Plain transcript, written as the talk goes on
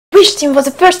Which team was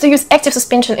the first to use active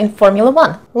suspension in Formula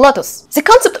 1? Lotus. The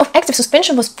concept of active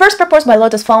suspension was first proposed by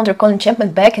Lotus founder Colin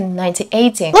Chapman back in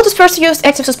 1980. Lotus first used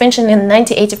active suspension in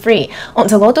 1983 on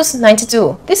the Lotus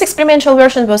 92. This experimental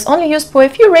version was only used for a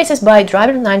few races by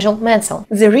driver Nigel Mansell.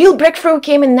 The real breakthrough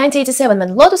came in 1987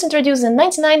 when Lotus introduced the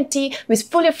 99T with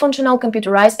fully functional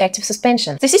computerized active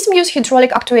suspension. The system used hydraulic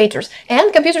actuators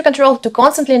and computer control to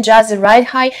constantly adjust the ride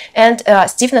height and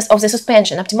stiffness of the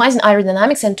suspension, optimizing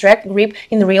aerodynamics and track grip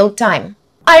in real time.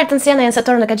 Ayrton, Senna and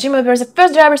Satoru Nakajima were the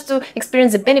first drivers to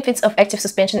experience the benefits of active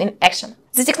suspension in action.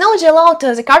 The technology allowed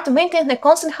the car to maintain a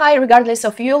constant height regardless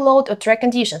of fuel load or track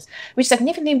conditions, which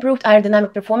significantly improved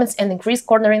aerodynamic performance and increased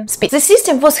cornering speed. The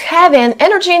system was heavy and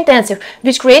energy-intensive,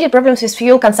 which created problems with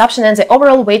fuel consumption and the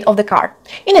overall weight of the car.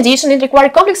 In addition, it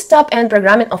required complex stop and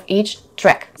programming of each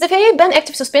track. The FIA banned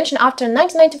active suspension after the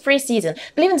 1993 season,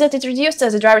 believing that it reduced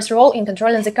the driver's role in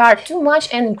controlling the car too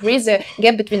much and increased the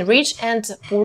gap between rich and poor